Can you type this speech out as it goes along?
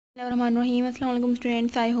रहीम अस्सलाम वालेकुम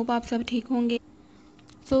students, I hope आप सब ठीक होंगे।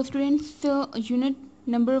 So students, unit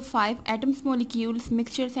number 5 atoms molecules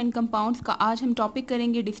mixtures and compounds का आज हम टॉपिक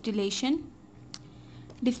करेंगे डिस्टिलेशन।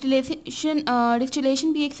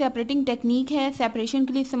 डिस्टिलेशन भी एक सेपरेटिंग टेक्निक है, सेपरेशन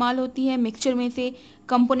के लिए इस्तेमाल होती है मिक्सचर में से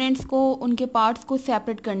कंपोनेंट्स को, उनके पार्ट्स को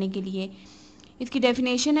सेपरेट करने के लिए। इसकी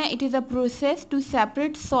डेफिनेशन है, it is a process to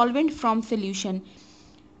separate solvent from solution.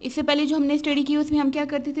 इससे पहले जो हमने स्टडी की उसमें हम क्या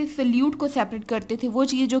करते थे, सोल्यूट को सेपरेट करते थे, वो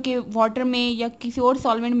चीज़ जो कि वाटर में या किसी और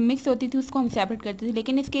सॉल्वेंट में मिक्स होती थी उसको हम सेपरेट करते थे,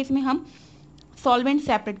 लेकिन इस केस में हम सॉल्वेंट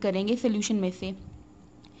सेपरेट करेंगे सोल्यूशन में से।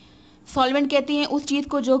 सॉल्वेंट कहते हैं उस चीज़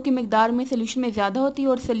को जो कि मिकदार में सोल्यूशन में ज़्यादा होती है,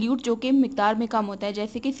 और सोल्यूट जो कि मिकदार में कम होता है।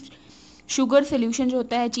 जैसे कि शुगर सोल्यूशन जो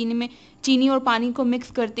होता है, चीनी में चीनी और पानी को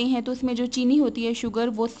मिक्स करते हैं तो उसमें जो चीनी होती है शुगर,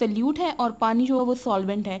 वो सोल्यूट है, और पानी जो है वो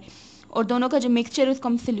सॉल्वेंट है, और दोनों का जो मिक्सचर है उसको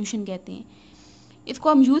हम सोल्यूशन कहते हैं। इसको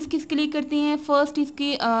हम यूज़ किसके लिए करते हैं? फर्स्ट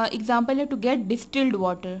इसकी एग्जांपल है to get distilled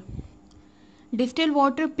water. Distilled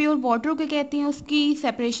water pure water को कहते हैं। उसकी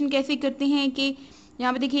सेपरेशन कैसे करते हैं कि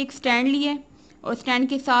यहाँ पे देखिए एक स्टैंड लिया है, और स्टैंड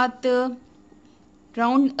के साथ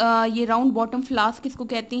राउंड ये राउंड बॉटम फ्लास्क इसको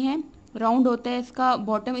कहते हैं। राउंड होता है इसका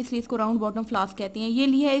बॉटम, इसलिए इसको राउंड बॉटम फ्लास्क कहते हैं। ये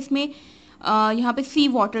लिया है इसमें यहाँ पे सी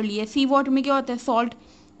वाटर लिया है। सी वाटर में क्या होता है? सॉल्ट,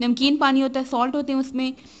 नमकीन पानी होता है, सॉल्ट होते हैं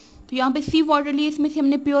उसमें। तो यहाँ पे सी वाटर लिए, इसमें से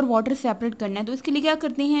हमने प्योर वाटर सेपरेट करना है। तो इसके लिए क्या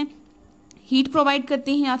करते हैं, हीट प्रोवाइड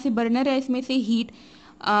करते हैं। यहाँ से बर्नर है, इसमें से हीट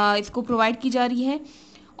इसको प्रोवाइड की जा रही है।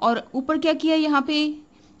 और ऊपर क्या किया है, यहाँ पे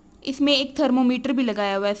इसमें एक थर्मोमीटर भी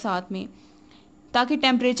लगाया हुआ है साथ में, ताकि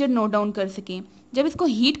टेम्परेचर नोट डाउन कर सकें। जब इसको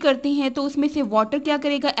हीट करते हैं तो उसमें से वाटर क्या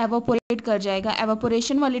करेगा, एवापोरेट कर जाएगा।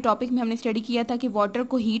 एवापोरेशन वाले टॉपिक में हमने स्टडी किया था कि वाटर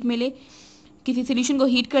को हीट मिले, किसी सोल्यूशन को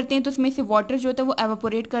हीट करते हैं तो उसमें से वाटर जो होता है वो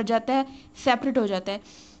एवापोरेट कर जाता है, सेपरेट हो जाता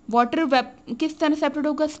है। वाटर किस तरह सेपरेट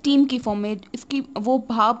होगा? स्टीम की फॉर्म में। इसकी वो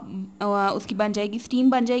भाप उसकी बन जाएगी, स्टीम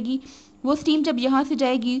बन जाएगी। वो स्टीम जब यहाँ से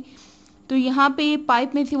जाएगी तो यहाँ पे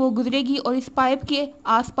पाइप में से वो गुजरेगी, और इस पाइप के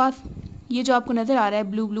आसपास ये जो आपको नज़र आ रहा है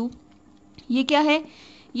ब्लू ब्लू, ये क्या है?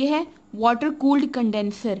 ये है वाटर कूल्ड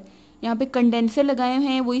कंडेंसर। यहाँ पे कंडेंसर लगाए हुए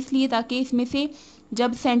हैं, वो इसलिए ताकि इसमें से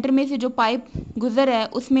जब सेंटर में से जो पाइप गुजर है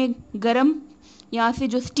उसमें गर्म यहाँ से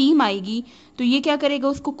जो स्टीम आएगी तो ये क्या करेगा,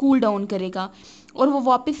 उसको कूल डाउन करेगा, और वो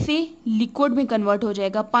वापस से लिक्विड में कन्वर्ट हो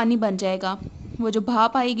जाएगा, पानी बन जाएगा। वो जो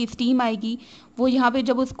भाप आएगी, स्टीम आएगी, वो यहाँ पे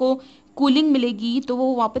जब उसको कूलिंग मिलेगी तो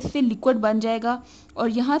वो वापस से लिक्विड बन जाएगा। और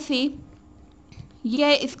यहाँ से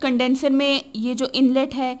ये इस कंडेंसर में ये जो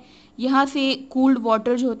इनलेट है, यहाँ से कूल्ड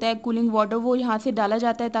वाटर जो होता है, कूलिंग वाटर, वो यहाँ से डाला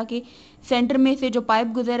जाता है ताकि सेंटर में से जो पाइप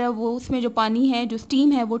गुजरा है वो उसमें जो पानी है, जो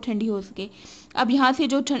स्टीम है, वो ठंडी हो सके। अब यहाँ से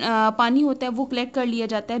जो पानी होता है वो कलेक्ट कर लिया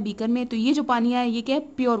जाता है बीकर में। तो ये जो पानी है ये क्या है?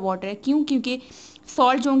 प्योर वाटर है। क्यों? क्योंकि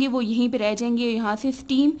सॉल्ट जो होंगे वो यहीं पर रह जाएंगे, यहाँ से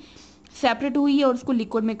स्टीम सेपरेट हुई है और उसको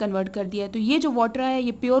लिक्विड में कन्वर्ट कर दिया है। तो ये जो वाटर है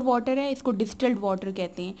ये प्योर वाटर है, इसको डिस्टिल्ड वाटर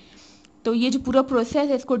कहते हैं। तो ये जो पूरा प्रोसेस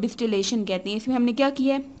है इसको डिस्टिलेशन कहते हैं। इसमें हमने क्या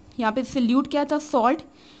किया है, यहाँ पे सोल्यूट क्या था? सॉल्ट,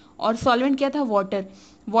 और सॉल्वेंट क्या था? वाटर।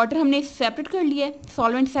 वाटर हमने सेपरेट कर लिया है,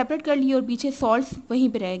 सॉल्वेंट सेपरेट कर लिया, और पीछे सॉल्ट्स वहीं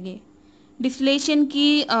पे रह गए। डिस्टिलेशन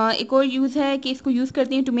की एक और यूज़ है कि इसको यूज़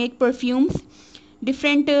करते हैं to make perfumes.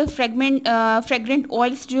 Different fragrant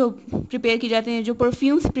oils जो प्रिपेयर की जाते हैं, जो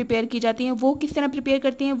परफ्यूम्स प्रिपेयर की जाती हैं, वो किस तरह प्रिपेयर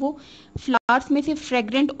करते हैं? वो फ्लावर्स में से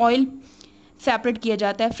फ्रेगरेंट ऑयल सेपरेट किया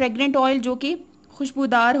जाता है। फ्रेगरेंट ऑयल जो कि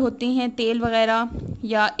खुशबूदार होते हैं, तेल वगैरह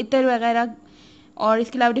या इत्र वगैरह, और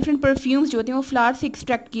इसके अलावा डिफरेंट परफ्यूम्स जो होते हैं वो फ्लावर से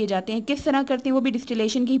एक्सट्रैक्ट किए जाते हैं। किस तरह करते हैं? वो भी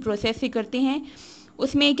डिस्टिलेशन की प्रोसेस से करते हैं।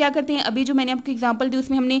 उसमें क्या करते हैं, अभी जो मैंने आपको एग्जांपल दी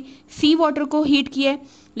उसमें हमने सी वाटर को हीट किया है,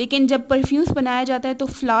 लेकिन जब परफ्यूम्स बनाया जाता है तो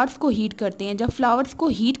फ्लावर्स को हीट करते हैं। जब फ्लावर्स को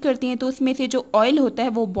हीट करते हैं तो उसमें से जो ऑयल होता है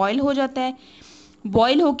वो बॉयल हो जाता है।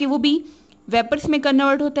 बॉयल होके वो भी वेपर्स में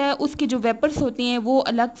कन्वर्ट होता है। उसके जो वेपर्स होते हैं वो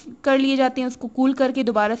अलग कर लिए जाते हैं, उसको कूल करके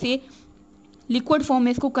दोबारा से लिक्विड फॉर्म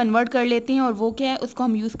में इसको कन्वर्ट कर लेते हैं, और वो क्या है, उसको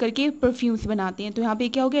हम यूज़ करके परफ्यूम्स बनाते हैं। तो यहाँ पे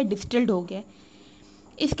क्या हो गया? डिस्टिल्ड हो गया।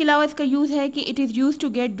 इसके अलावा इसका यूज़ है कि it is use to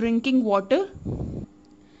get drinking water.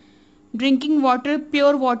 Drinking water,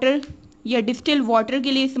 pure water या डिस्टिल वाटर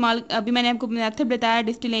के लिए इस्तेमाल, अभी मैंने आपको मेथड बताया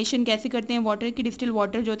डिस्टिलेशन कैसे करते हैं वाटर की। डिस्टिल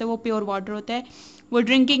वाटर जो होता है वो प्योर वाटर होता है, वो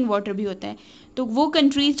ड्रिंकिंग वाटर भी होता है। तो वो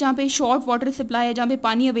कंट्रीज़ जहाँ पे शॉर्ट वाटर सप्लाई है, जहाँ पे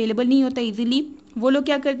पानी अवेलेबल नहीं होता इजीली, वो लोग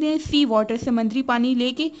क्या करते हैं, सी वाटर, समुद्री पानी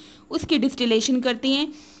लेके उसकी डिस्टिलेशन करते हैं।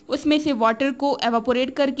 उसमें से वाटर को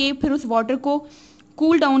एवापोरेट करके फिर उस वाटर को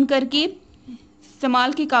कूल डाउन करके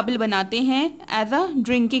इस्तेमाल के काबिल बनाते हैं एज अ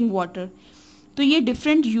ड्रिंकिंग वाटर। तो ये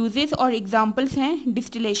डिफरेंट यूजेस और एग्जांपल्स हैं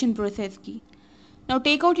डिस्टिलेशन प्रोसेस की। Now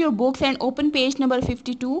take out your books and open page number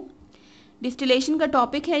 52। Distillation का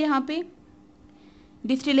टॉपिक है यहाँ पे।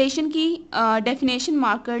 डिस्टिलेशन की डेफिनेशन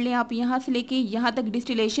मार्क कर लें आप, यहाँ से लेके यहाँ तक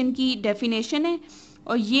डिस्टिलेशन की डेफिनेशन है,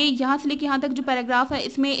 और ये यहाँ से लेके यहाँ तक जो पैराग्राफ है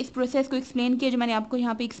इसमें इस प्रोसेस को एक्सप्लेन किया जो मैंने आपको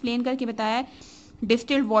यहाँ पे एक्सप्लेन करके बताया है।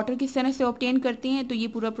 डिस्टिल्ड वाटर किस तरह से ऑब्टेन करते हैं, तो ये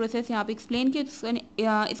पूरा प्रोसेस यहाँ पे एक्सप्लेन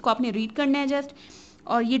किया। इसको आपने रीड करना है जस्ट,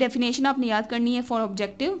 और ये डेफिनेशन आपने याद करनी है फॉर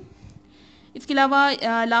ऑब्जेक्टिव। इसके अलावा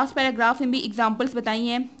लास्ट पैराग्राफ में भी एग्जांपल्स बताई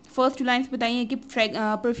हैं। फर्स्ट टू लाइन्स बताई हैं कि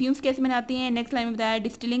परफ्यूम्स कैसे बनाते हैं। नेक्स्ट लाइन में बताया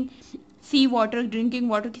डिस्टिलिंग सी वाटर, ड्रिंकिंग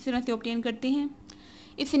वाटर किस तरह से ऑब्टेन करते हैं।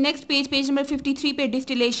 इससे नेक्स्ट पेज नंबर 53 पे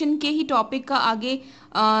डिस्टिलेशन के ही टॉपिक का आगे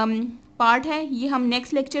पार्ट है, ये हम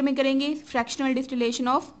नेक्स्ट लेक्चर में करेंगे, fractional distillation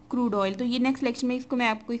of crude oil. तो ये नेक्स्ट लेक्चर में इसको मैं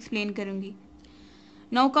आपको एक्सप्लेन करूंगी।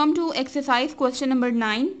 Now come to exercise question number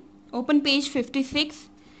 9, open page 56।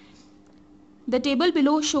 The table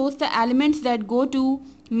below shows the elements that go to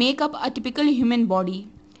make up a typical human body.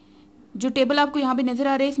 जो table आपको यहाँ पे नज़र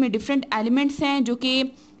आ रहे हैं इसमें डिफरेंट एलिमेंट्स हैं जो कि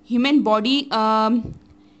ह्यूमन बॉडी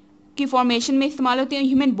की फॉर्मेशन में इस्तेमाल होते हैं,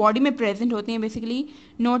 ह्यूमन बॉडी में प्रेजेंट होते हैं basically.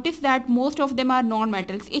 Notice that most of them are non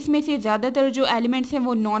metals. इसमें से ज़्यादातर जो एलिमेंट्स हैं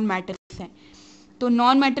वो नॉन मेटल्स हैं। तो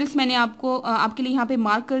नॉन मेटल्स मैंने आपको आपके लिए यहाँ पे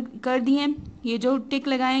मार्क कर दिए हैं। ये जो टिक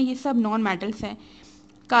लगाए हैं ये सब नॉन मेटल्स हैं।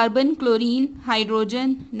 Carbon, chlorine,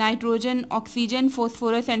 hydrogen, nitrogen, oxygen,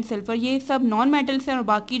 phosphorus and sulphur, ये सब नॉन मेटल्स हैं और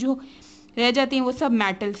बाकी जो रह जाते हैं वो सब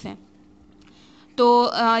मेटल्स हैं।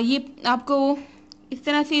 तो ये आपको इस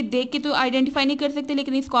तरह से देख के तो आइडेंटिफाई नहीं कर सकते,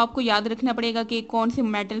 लेकिन इसको आपको याद रखना पड़ेगा कि कौन से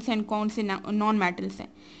मेटल्स हैं कौन से नॉन मेटल्स हैं।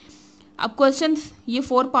 अब क्वेश्चंस, ये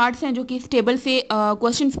 4 पार्ट्स हैं जो कि इस टेबल से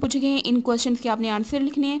क्वेश्चंस पूछे गए हैं। इन क्वेश्चंस के आपने आंसर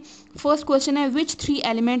लिखने हैं। फर्स्ट क्वेश्चन है विच 3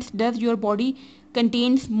 elements does your body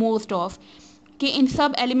contains most of, कि इन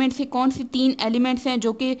सब एलिमेंट से कौन सी 3 एलिमेंट्स हैं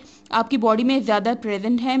जो कि आपकी बॉडी में ज़्यादा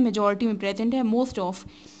प्रेजेंट है, मेजॉरिटी में प्रेजेंट है, मोस्ट ऑफ।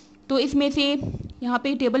 तो इसमें से यहाँ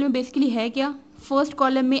पे टेबल में बेसिकली है क्या, फर्स्ट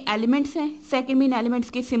कॉलम में एलिमेंट्स हैं, सेकंड में इन एलिमेंट्स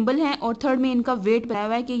के सिंबल हैं और थर्ड में इनका वेट बताया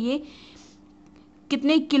हुआ है कि ये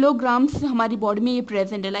कितने किलोग्राम्स हमारी बॉडी में ये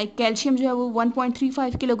प्रेजेंट है। लाइक कैल्शियम जो है वो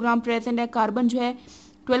 1.35 किलोग्राम प्रेजेंट है, कार्बन जो है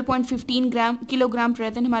 12.15 किलोग्राम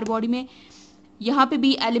प्रेजेंट हमारी बॉडी में। यहाँ पे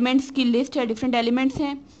भी एलिमेंट्स की लिस्ट है, डिफरेंट एलिमेंट्स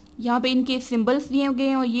हैं, यहाँ पे इनके सिंबल्स दिए गए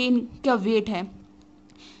हैं और ये इनका वेट है,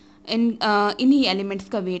 इन्हीं एलिमेंट्स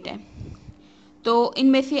का वेट है। तो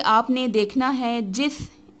इनमें से आपने देखना है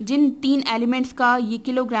जिन 3 एलिमेंट्स का ये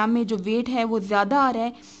किलोग्राम में जो वेट है वो ज़्यादा आ रहा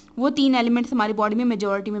है, वो 3 एलिमेंट्स हमारी बॉडी में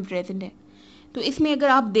मेजॉरिटी में प्रेजेंट है। तो इसमें अगर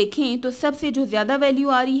आप देखें तो सबसे जो ज़्यादा वैल्यू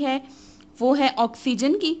आ रही है वो है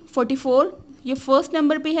ऑक्सीजन की 44, ये फर्स्ट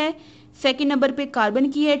नंबर पे है। सेकंड नंबर पे कार्बन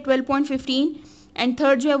की है 12.15 एंड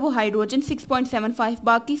थर्ड जो है वो हाइड्रोजन 6.75।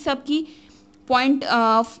 बाकी सब की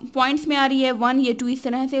पॉइंट्स में आ रही है 1 या 2 इस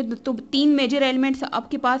तरह से। तो 3 मेजर एलिमेंट्स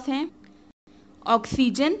आपके पास हैं,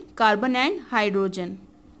 ऑक्सीजन, कार्बन एंड हाइड्रोजन।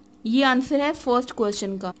 ये आंसर है फर्स्ट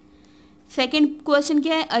क्वेश्चन का। सेकंड क्वेश्चन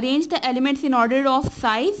क्या है, arrange the elements in order of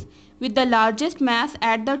size with the largest mass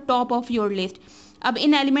at the top of your list. अब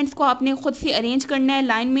इन एलिमेंट्स को आपने खुद से अरेंज करना है,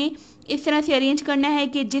 लाइन में इस तरह से अरेंज करना है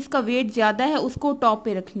कि जिसका वेट ज़्यादा है उसको टॉप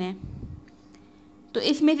पे रखना है। तो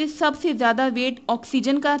इसमें से सबसे ज़्यादा वेट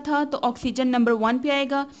ऑक्सीजन का था, तो ऑक्सीजन नंबर 1 पे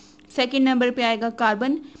आएगा, सेकंड नंबर पे आएगा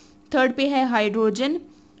कार्बन, थर्ड पे है हाइड्रोजन,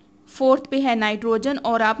 फोर्थ पे है नाइट्रोजन।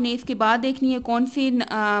 और आपने इसके बाद देखनी है कौन सी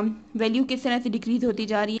वैल्यू किस तरह से डिक्रीज होती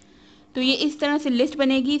जा रही है। तो ये इस तरह से लिस्ट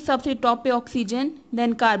बनेगी, सबसे टॉप पे oxygen,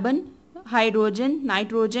 then carbon, hydrogen,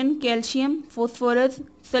 nitrogen, calcium, phosphorus,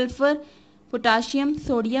 sulphur, potassium,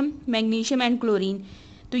 sodium, magnesium and chlorine.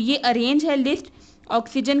 तो ये अरेंज है लिस्ट,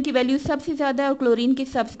 ऑक्सीजन की वैल्यू सबसे ज़्यादा है और क्लोरीन की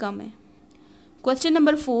सबसे कम है। Question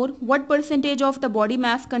number 4, what percentage of the body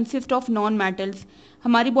mass consist of non metals.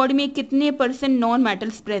 हमारी बॉडी में कितने % नॉन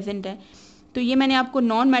मेटल्स प्रेजेंट है। तो ये मैंने आपको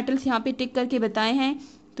नॉन मेटल्स यहाँ पे टिक करके बताए हैं।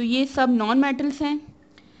 तो ये सब नॉन मेटल्स हैं।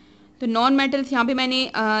 तो नॉन मेटल्स यहाँ पे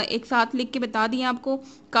मैंने एक साथ लिख के बता दिए आपको,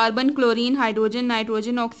 carbon, chlorine, hydrogen,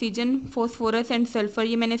 nitrogen, oxygen, phosphorus and sulphur,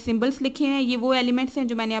 ये मैंने सिंबल्स लिखे हैं। ये वो एलिमेंट्स हैं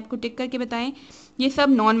जो मैंने आपको टिक करके बताएं, ये सब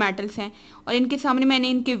नॉन मेटल्स हैं। और इनके सामने मैंने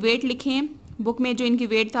इनके वेट लिखे हैं, बुक में जो इनके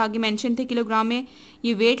वेट था आगे मेंशन थे किलोग्राम में,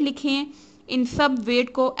 ये वेट लिखे हैं। इन सब वेट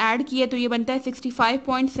को ऐड किया तो ये बनता है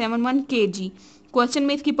 65.71 kg। क्वेश्चन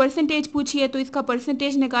में इसकी परसेंटेज पूछी है, तो इसका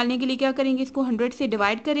परसेंटेज निकालने के लिए क्या करेंगे, इसको 100 से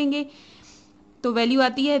डिवाइड करेंगे तो वैल्यू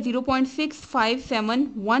आती है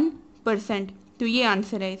 0.6571%। तो ये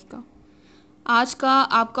आंसर है इसका। आज का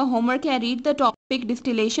आपका होमवर्क है, read the topic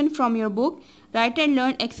distillation from your book, right and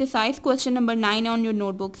learn exercise question number 9 on your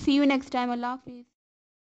notebook. C you next time. अल्लाह हाफिज़।